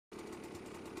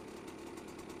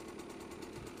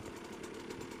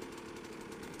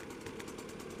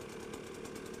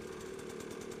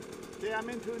Okay, I'm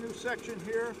into a new section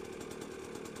here.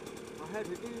 I had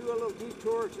to do a little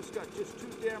detour. It just got too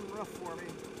damn rough for me.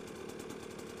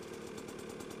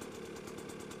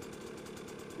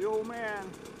 The old man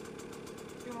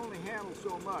can only handle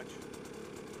so much.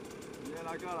 And then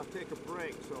I gotta take a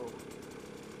break, so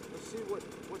let's see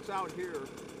what's out here,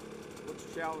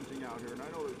 what's challenging out here, and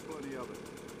I know there's plenty of it.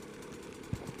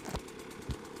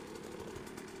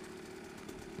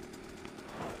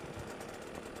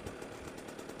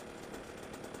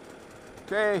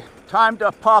 Okay, time to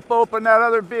pop open that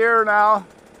other beer now.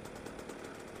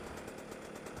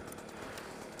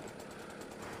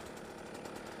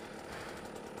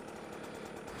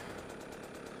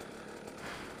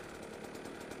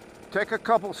 Take a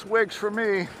couple swigs for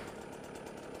me.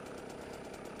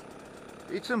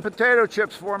 Eat some potato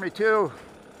chips for me too.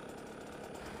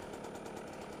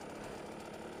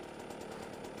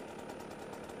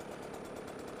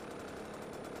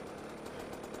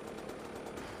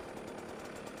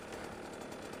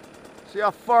 See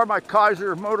how far my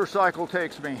Kaiser motorcycle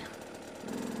takes me.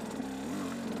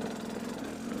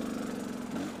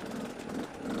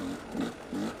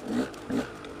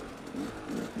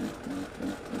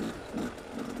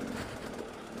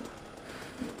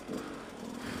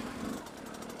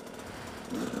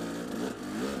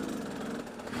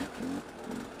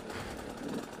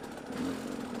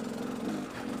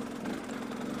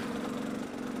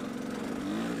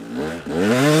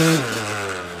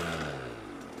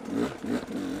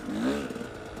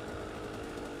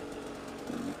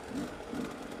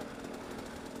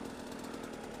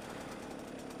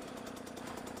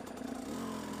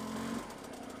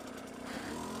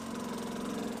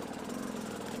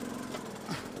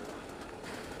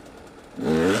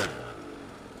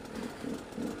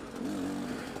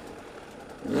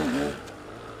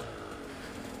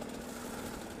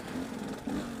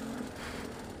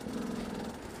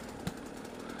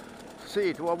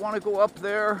 See, do I want to go up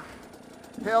there?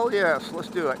 Hell yes, let's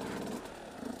do it.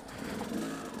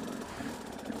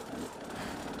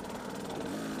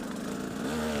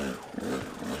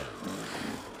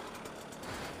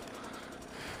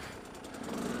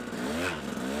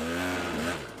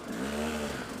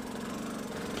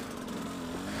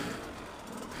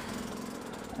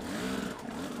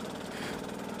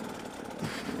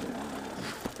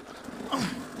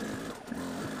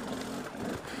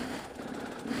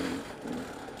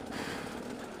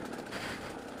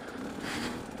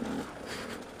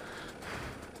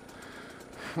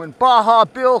 When Baja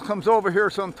Bill comes over here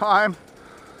sometime,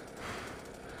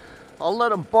 I'll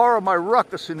let him borrow my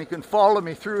ruckus and he can follow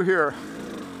me through here.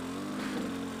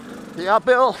 Yeah,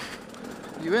 Bill?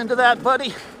 You into that,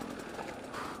 buddy?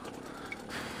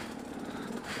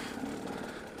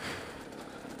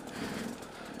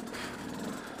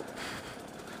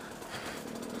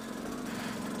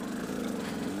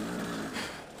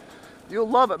 You'll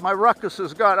love it. My ruckus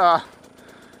has got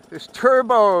it's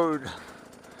turboed.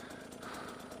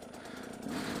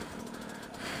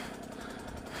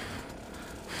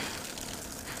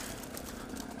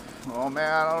 Oh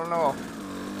man, I don't know.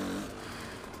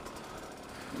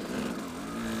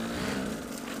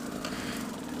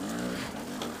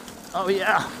 Oh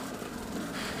yeah.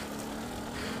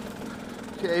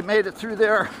 Okay, made it through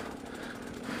there.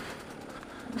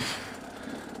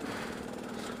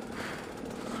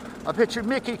 I bet you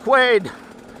Mickey Quaid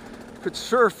could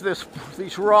surf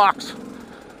these rocks.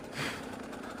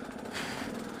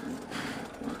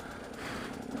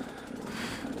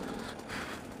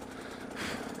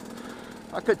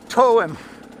 I could tow him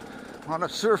on a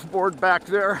surfboard back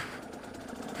there.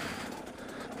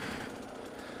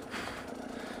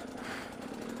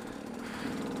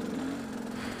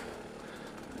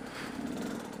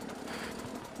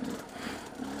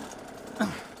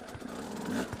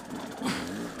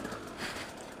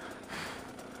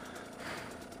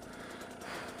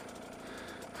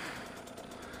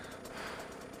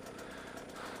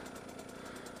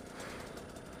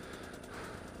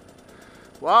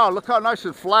 Wow, look how nice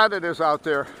and flat it is out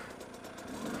there.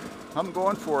 I'm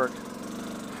going for it.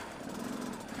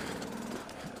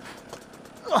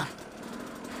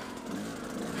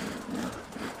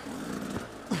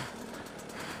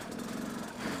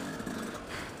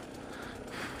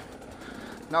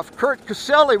 Now if Kurt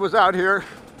Caselli was out here,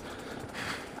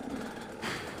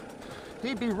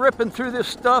 he'd be ripping through this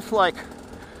stuff like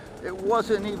it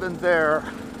wasn't even there.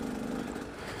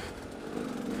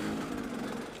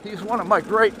 He's one of my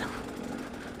great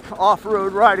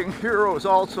off-road riding heroes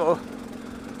also.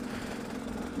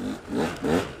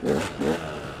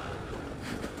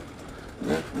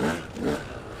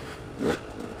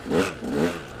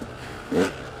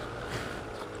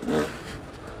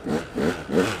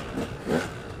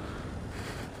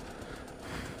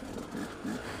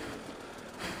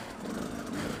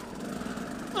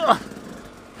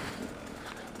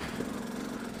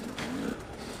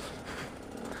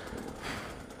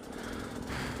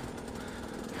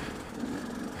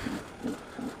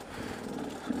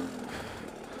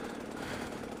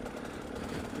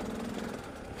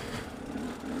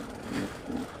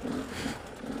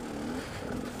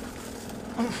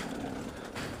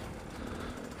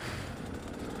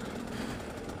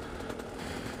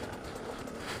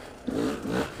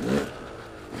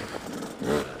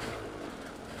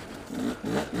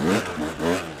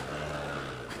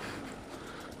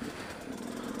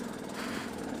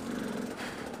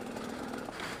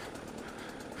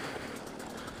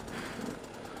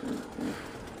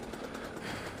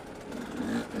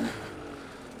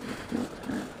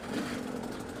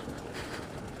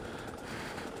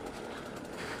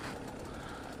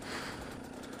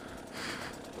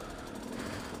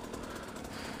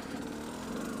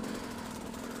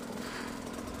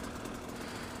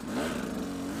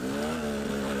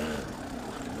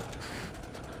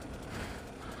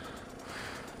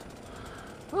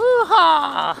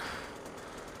 Woo-ha!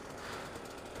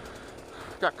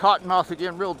 Got cottonmouth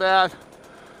again real bad.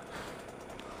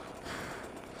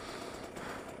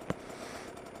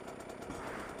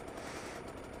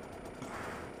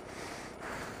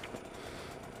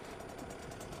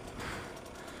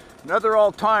 Another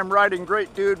all-time riding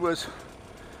great dude was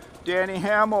Danny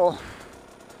Hamill.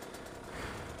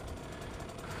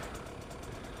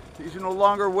 He's no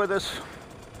longer with us,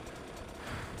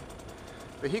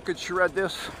 but he could shred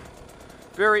this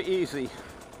very easy.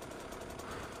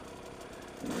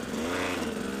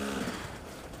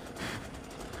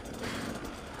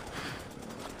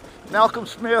 Malcolm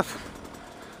Smith,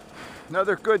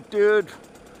 another good dude,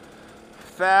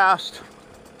 fast,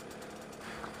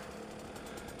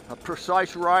 a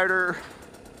precise rider.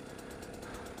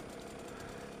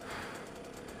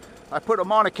 I put a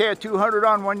Mauna Kea 200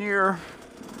 on one year.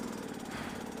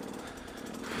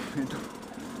 And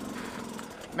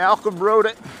Malcolm rode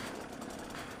it.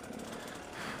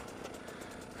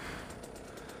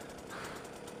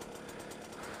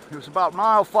 It was about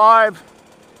mile 5.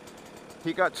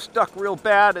 He got stuck real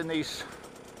bad in these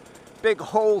big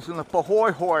holes in the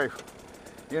Pahoehoe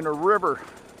in a river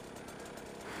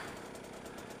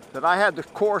that I had the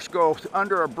course go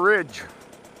under a bridge.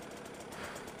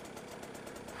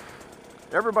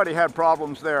 Everybody had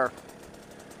problems there.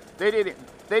 They didn't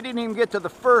even get to the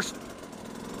first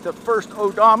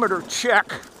odometer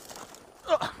check.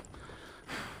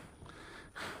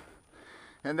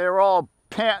 And they were all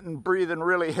panting, breathing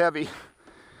really heavy.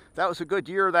 That was a good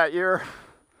year that year.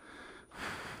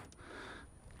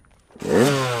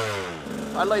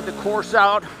 I laid the course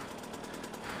out.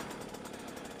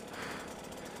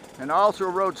 And I also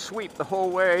rode sweep the whole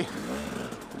way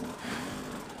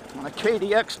on a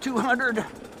KDX 200. I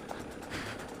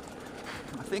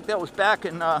think that was back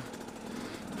in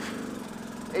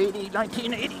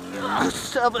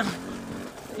 1987,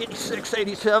 86,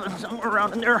 87, somewhere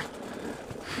around in there.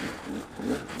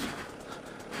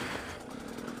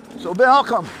 So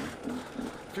Malcolm,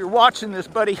 if you're watching this,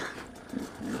 buddy,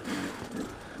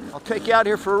 I'll take you out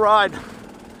here for a ride.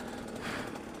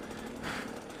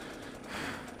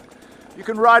 You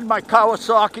can ride my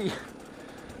Kawasaki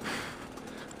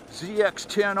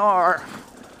ZX-10R.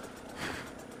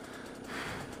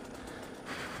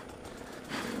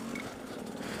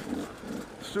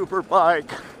 Super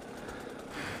bike.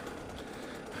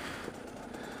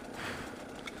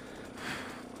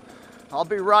 I'll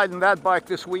be riding that bike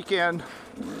this weekend.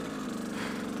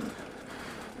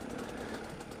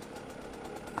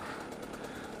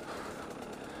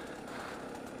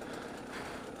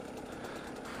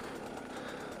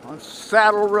 On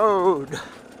Saddle Road.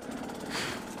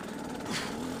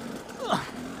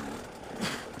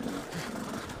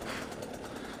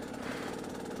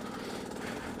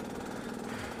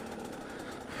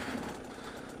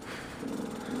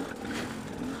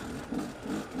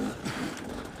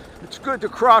 It's good to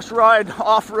cross ride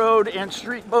off-road and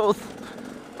street both.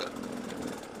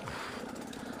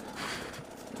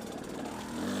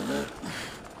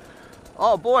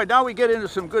 Oh boy, now we get into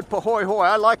some good Pahoehoe.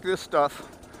 I like this stuff.